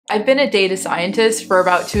I've been a data scientist for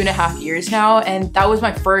about 2.5 years now, and that was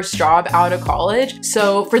my first job out of college.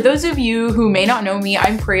 So for those of you who may not know me,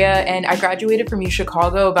 I'm Priya, and I graduated from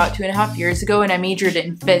Chicago about 2.5 years ago, and I majored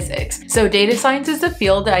in physics. So data science is the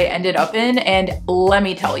field that I ended up in, and let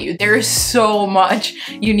me tell you, there's so much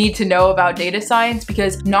you need to know about data science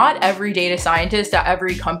because not every data scientist at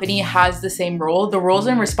every company has the same role. The roles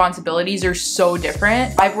and responsibilities are so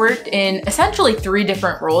different. I've worked in essentially 3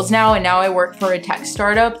 different roles now, and now I work for a tech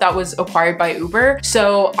startup that was acquired by Uber.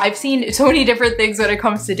 So I've seen so many different things when it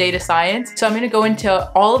comes to data science. So I'm going to go into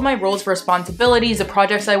all of my roles, responsibilities, the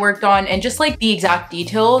projects I worked on, and just like the exact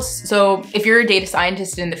details. So if you're a data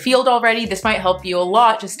scientist in the field already, this might help you a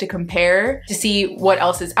lot just to compare, to see what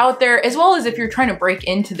else is out there, as well as if you're trying to break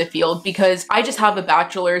into the field, because I just have a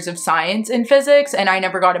bachelor's of science in physics and I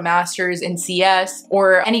never got a master's in CS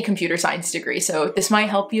or any computer science degree. So this might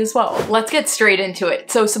help you as well. Let's get straight into it.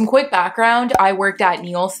 So some quick background. I worked at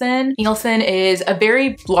Nielsen. Nielsen is a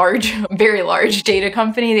very large data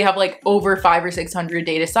company. They have like over 500 or 600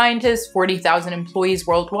 data scientists, 40,000 employees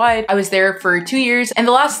worldwide. I was there for 2 years, and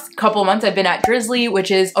the last couple months I've been at Drizzly,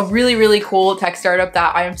 which is a really cool tech startup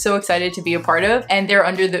that I am so excited to be a part of, and they're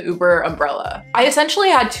under the Uber umbrella. I essentially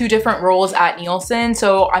had 2 different roles at Nielsen,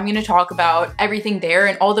 so I'm going to talk about everything there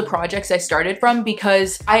and all the projects I started from,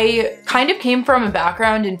 because I kind of came from a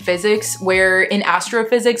background in physics where in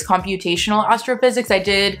astrophysics, computational astrophysics, I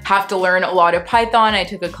did have to learn a lot of Python. I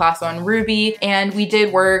took a class on Ruby, and we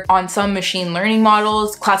did work on some machine learning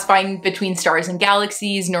models, classifying between stars and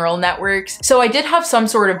galaxies, neural networks. So I did have some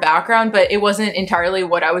sort of background, but it wasn't entirely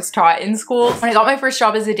what I was taught in school. When I got my first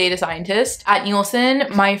job as a data scientist at Nielsen,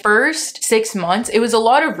 my first 6 months, it was a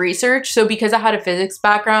lot of research. So because I had a physics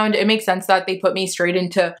background, it makes sense that they put me straight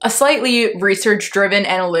into a slightly research-driven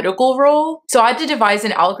analytical role. So I had to devise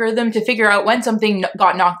an algorithm to figure out when something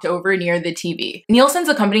got knocked over near the TV. Nielsen's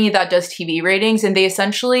a company that does TV ratings, and they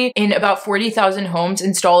essentially, in about 40,000 homes,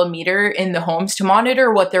 install a meter in the homes to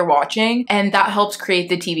monitor what they're watching, and that helps create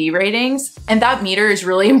the TV ratings. And that meter is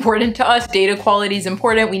really important to us. Data quality is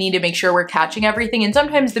important. We need to make sure we're catching everything, and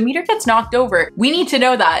sometimes the meter gets knocked over. We need to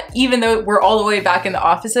know that, even though we're all the way back in the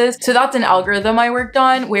offices. So that's an algorithm I worked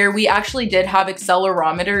on where we actually did have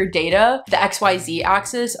accelerometer data, the XYZ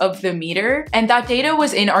axis of the meter, and that data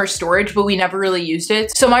was in our storage, but we never really used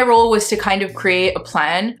it. So my role was to kind of create a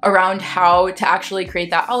plan around how to actually create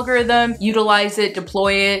that algorithm, utilize it,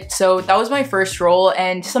 deploy it. So that was my first role,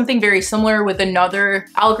 and something very similar with another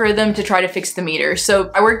algorithm to try to fix the meter.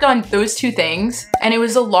 So I worked on those 2 things, and it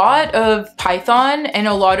was a lot of Python and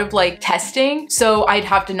a lot of like testing. So I'd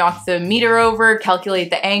have to knock the meter over, calculate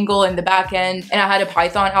the angle in the back end, and I had a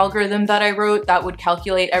Python algorithm that I wrote that would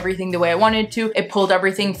calculate everything the way I wanted to. It pulled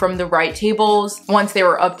everything from the right tables once they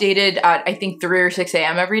were updated at I think 3 or 6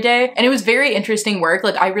 a.m. every day. And it was very interesting work.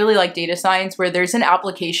 Like I really like data science where there's an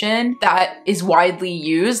application that is widely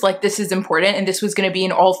used. Like this is important, and this was going to be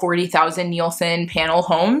in all 40,000 Nielsen panel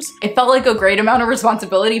homes. It felt like a great amount of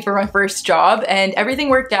responsibility for my first job, and everything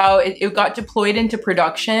worked out. It got deployed into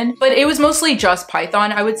production, but it was mostly just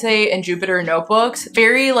Python, I would say, and Jupyter notebooks.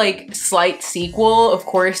 Very like slight SQL. Of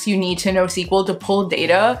course, you need to know SQL to pull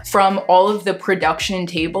data from all of the production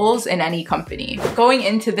tables in any company. Going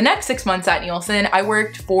into the next 6 months at Nielsen, I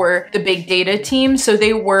worked for the big data team. So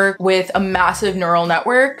they work with a massive neural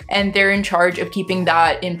network, and they're in charge of keeping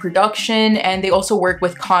that in production. And they also work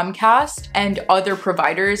with Comcast and other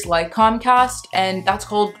providers like Comcast, and that's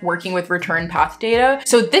called working with return path data.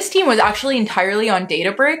 So this team was actually entirely on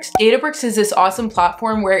Databricks. Databricks is this awesome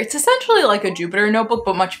platform where it's essentially like a Jupyter notebook,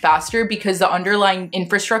 but much faster because the underlying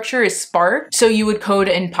infrastructure is Spark. So you would code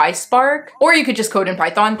in PySpark, or you could just code in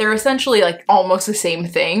Python. They're essentially like almost the same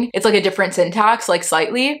thing. It's like a different syntax, like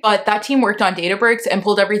slightly, but that team worked on Databricks and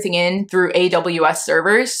pulled everything in through AWS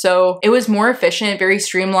servers. So it was more efficient, very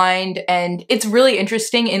streamlined, and it's really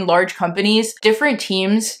interesting in large companies. Different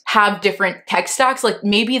teams have different tech stacks. Like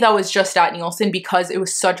maybe that was just at Nielsen because it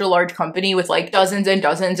was such a large company with like dozens and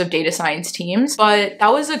dozens of data science teams. But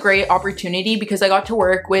that was a great opportunity because I got to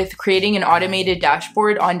work with creating an automated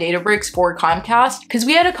dashboard on Databricks for Comcast, because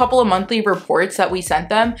we had a couple of monthly reports that we sent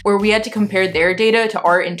them where we had to compare their data to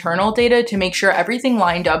our internal data to make sure everything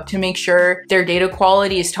lined up, to make sure their data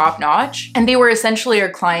quality is top notch. And they were essentially our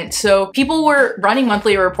clients. So people were running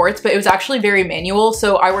monthly reports, but it was actually very manual.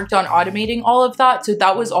 So I worked on automating all of that. So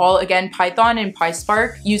that was all, again, Python and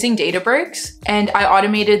PySpark using Databricks. And I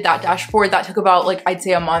automated that dashboard. That took about like, I'd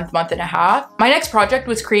say a month and a half. My next project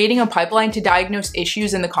was creating a pipeline to diagnose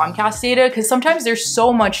issues in the Comcast data, because sometimes there's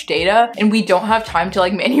so much data and we don't have time to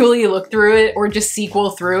like manually look through it or just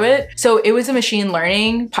SQL through it. So it was a machine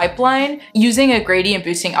learning pipeline using a gradient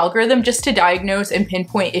boosting algorithm just to diagnose diagnose and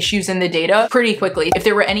pinpoint issues in the data pretty quickly. If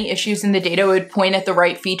there were any issues in the data, it would point at the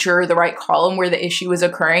right feature or the right column where the issue was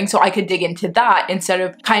occurring, so I could dig into that instead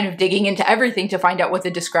of kind of digging into everything to find out what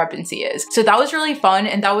the discrepancy is. So that was really fun,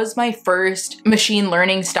 and that was my first machine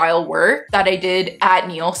learning style work that I did at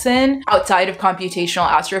Nielsen outside of computational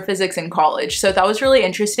astrophysics in college. So that was really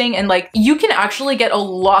interesting, and like you can actually get a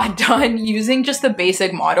lot done using just the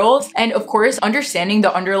basic models. And of course, understanding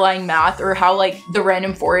the underlying math or how like the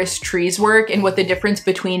random forest trees work and what the difference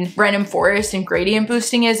between random forest and gradient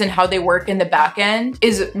boosting is and how they work in the back end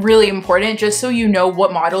is really important, just so you know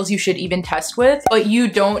what models you should even test with. But you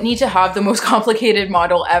don't need to have the most complicated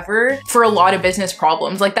model ever for a lot of business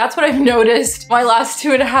problems. Like that's what I've noticed my last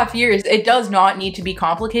 2.5 years. It does not need to be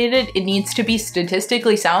complicated. It needs to be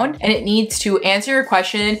statistically sound, and it needs to answer your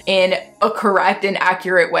question in a correct and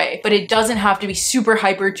accurate way, but it doesn't have to be super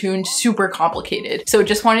hyper tuned, super complicated. So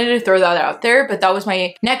just wanted to throw that out there, but that was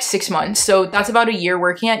my next 6 months. So that's about a year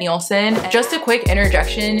working at Nielsen. Just a quick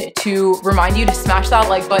interjection to remind you to smash that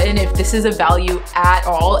like button if this is of value at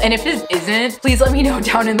all. And if this isn't, please let me know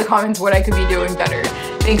down in the comments what I could be doing better.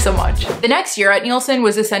 Thanks so much. The next year at Nielsen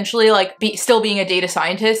was essentially like still being a data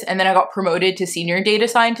scientist, and then I got promoted to senior data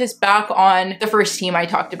scientist back on the first team I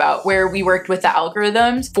talked about, where we worked with the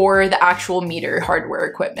algorithms for the actual meter hardware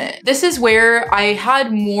equipment. This is where I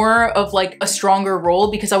had more of like a stronger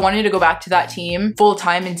role because I wanted to go back to that team full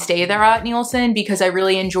time and stay there at Nielsen because I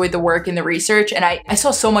really enjoyed the work and the research, and I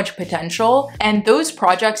saw so much potential. And those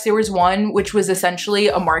projects, there was one which was essentially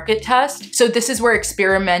a market test. So this is where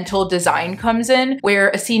experimental design comes in,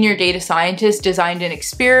 where a senior data scientist designed an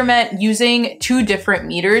experiment using 2 different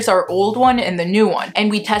meters, our old one and the new one.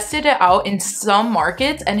 And we tested it out in some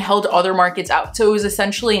markets and held other markets out. So it was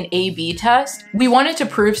essentially an A/B test. We wanted to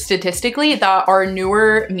prove statistically that our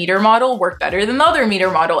newer meter model worked better than the other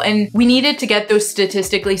meter model. And we needed to get those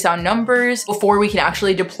statistically sound numbers before we can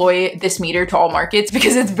actually deploy this meter to all markets,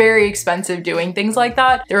 because it's very expensive doing things like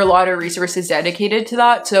that. There are a lot of resources dedicated to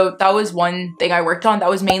that. So that was one thing I worked on. That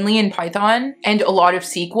was mainly in Python and a lot of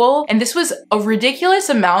SQL. And this was a ridiculous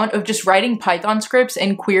amount of just writing Python scripts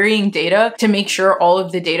and querying data to make sure all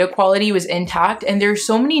of the data quality was intact. And there's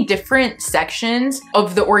so many different sections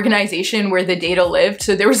of the organization where the data lived.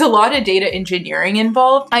 So there was a lot of data engineering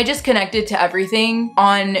involved. I just connected to everything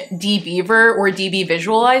on dbeaver or DB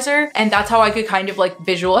Visualizer. And that's how I could kind of like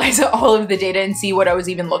visualize all of the data and see what I was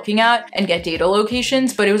even looking at and get data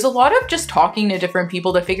locations. But it was a lot of just talking to different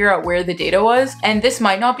people to figure out where the data was. And this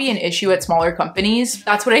might not be an issue at smaller companies.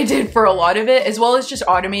 That's what I did for a lot of it, as well as just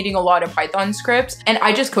automating a lot of Python scripts. And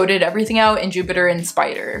I just coded everything out in Jupyter and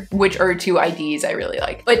Spider, which are 2 IDs I really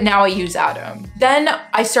like. But now I use Atom. Then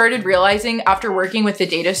I started realizing, after working with the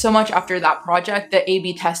data so much after that project, the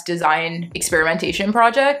A/B test design experimentation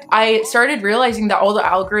project, I started realizing that all the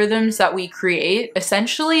algorithms that we create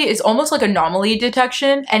essentially is almost like anomaly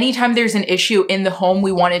detection. Anytime there's an issue in the home,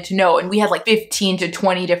 we wanted to know. And we had like 15 to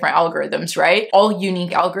 20 different algorithms, right? All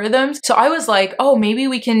unique algorithms. So I was like, oh, maybe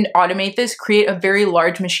we can automate this, create a very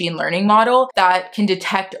large machine learning model that can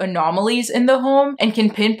detect anomalies in the home and can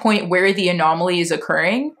pinpoint where the anomaly is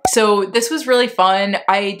occurring. So this was really fun.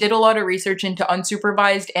 I did a lot of research into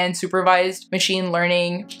unsupervised and supervised machine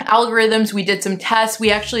learning algorithms. We did some tests.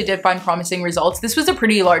 We actually did find promising results. This was a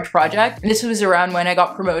pretty large project. This was around when I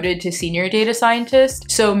got promoted to senior data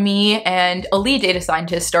scientist. So me and a lead data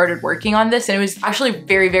scientist started working on this, and it was actually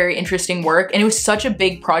very, very interesting work. And it was such a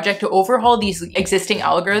big project to overhaul these existing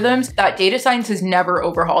algorithms that data science has never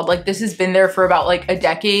overhauled. Like this has been there for about like a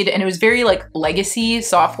decade, and it was very like legacy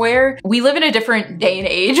software. We live in a different day and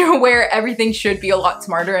age where everything should be a lot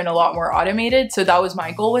smarter and a lot more automated. So that was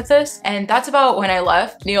my goal with this. And that's about when I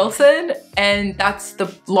left Nielsen, and that's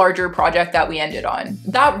the larger project that we ended on.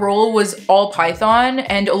 That role was all Python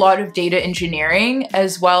and a lot of data engineering,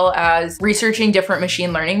 as well as researching different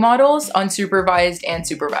machine learning models, unsupervised and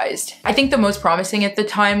supervised. I think the most promising at the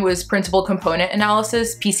time was principal component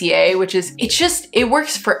analysis, PCA, which is, it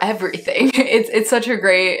works for everything. It's such a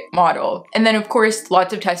great model. And then of course,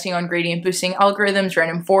 lots of testing on gradient boosting algorithms,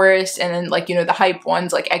 random forest, and then like, you know, the hype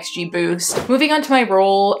ones like XGBoost. Moving on to my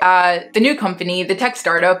role at the new company, the tech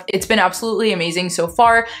startup, it's been absolutely amazing so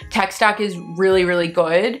far. Tech stack is really, really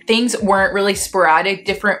good. Things weren't really sporadic.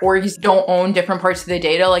 Different orgs don't own different parts of the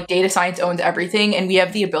data. Like data science owns everything, and we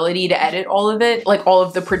have the ability to edit all of it, like all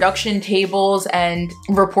of the production tables and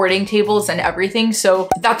reporting tables and everything. So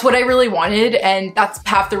that's what I really wanted, and that's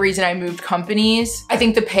half the reason I moved companies. I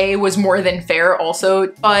think the pay was more than fair also,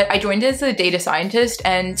 but I joined as a data scientist,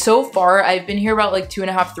 and And so far I've been here about like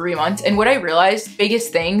 2.5, 3 months. And what I realized,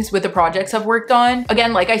 biggest things with the projects I've worked on,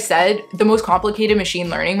 again, like I said, the most complicated machine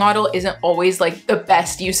learning model isn't always like the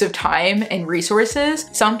best use of time and resources.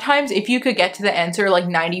 Sometimes if you could get to the answer like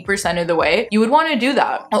 90% of the way, you would want to do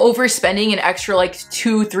that. Overspending an extra like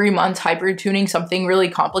 2-3 months hyper tuning something really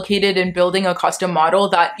complicated and building a custom model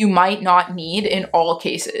that you might not need in all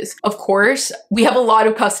cases. Of course, we have a lot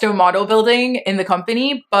of custom model building in the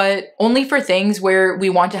company, but only for things where we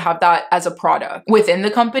want to have that as a product within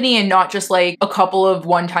the company and not just like a couple of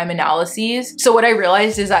one-time analyses. So what I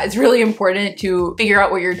realized is that it's really important to figure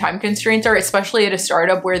out what your time constraints are, especially at a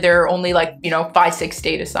startup where there are only like, 5-6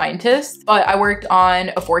 data scientists. But I worked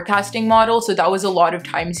on a forecasting model, so that was a lot of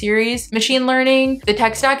time series machine learning. The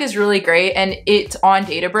tech stack is really great and it's on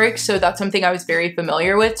Databricks, so that's something I was very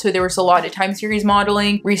familiar with. So there was a lot of time series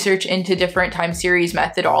modeling, research into different time series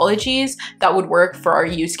methodologies that would work for our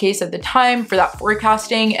use case at the time for that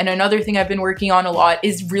forecasting. And another thing I've been working on a lot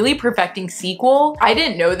is really perfecting SQL. I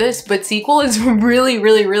didn't know this, but SQL is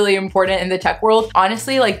really important in the tech world.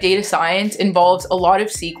 Honestly, like data science involves a lot of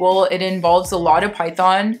SQL. It involves a lot of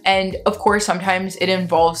Python. And of course, sometimes it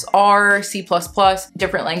involves R, C++,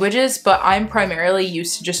 different languages, but I'm primarily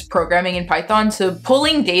used to just programming in Python. So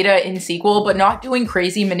pulling data in SQL, but not doing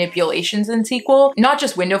crazy manipulations in SQL, not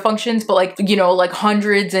just window functions, but like, like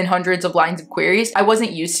hundreds and hundreds of lines of queries. I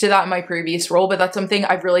wasn't used to that in my previous role, but that's something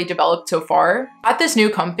I've really developed so far. At this new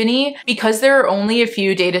company, because there are only a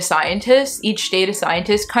few data scientists, each data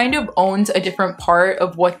scientist kind of owns a different part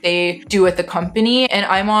of what they do at the company. And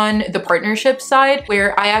I'm on the partnership side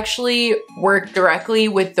where I actually work directly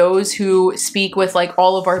with those who speak with like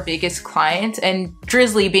all of our biggest clients. And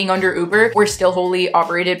Drizzly being under Uber, we're still wholly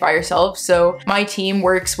operated by ourselves. So my team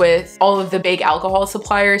works with all of the big alcohol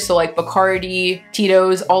suppliers. So like Bacardi,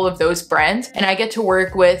 Tito's, all of those brands. And I get to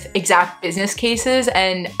work with exact business cases.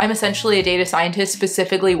 And I'm essentially a data scientist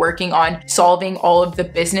specifically working on solving all of the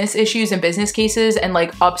business issues and business cases and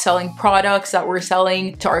like upselling products that we're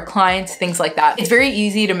selling to our clients, things like that. It's very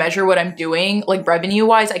easy to measure what I'm doing, like revenue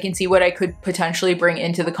wise. I can see what I could potentially bring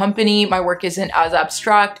into the company. My work isn't as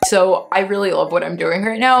abstract. So I really love what I'm doing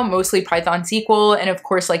right now, mostly Python, SQL, and of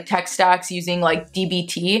course like tech stacks using like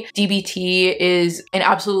dbt. dbt is an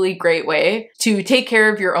absolutely great way to take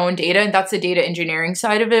care of your own data. And that's the data engineering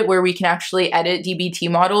side of it, where we can actually edit dbt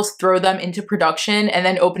models, throw them into production, and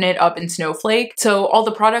then open it up in Snowflake. So all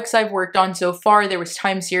the products I've worked on so far, there was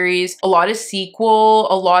time series, a lot of SQL,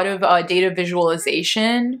 a lot of data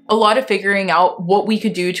visualization, a lot of figuring out what we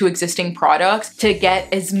could do to existing products to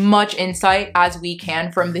get as much insight as we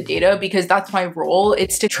can from the data, because that's my role.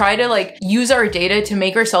 It's to try to like use our data to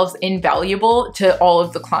make ourselves invaluable to all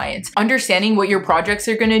of the clients. Understanding what your projects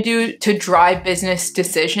are going to do to drive business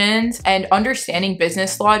decisions and understanding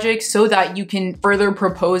business logic so that you can further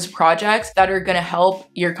propose projects that are going to help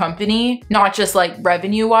your company, not just like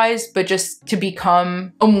revenue wise, but just to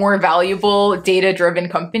become a more valuable data-driven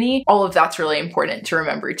company. All of that's really important to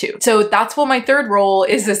remember too. So that's what my third role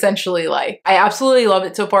is essentially like. I absolutely love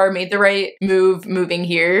it so far. Made the right move moving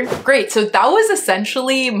here. Great. So that was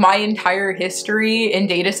essentially my entire history in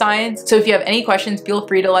data science. So if you have any questions, feel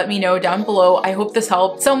free to let me know down below. I hope this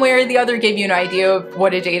helped some way or the other, gave you an idea of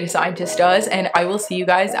what a data scientist does, and I will see you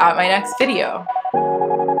guys at my next video.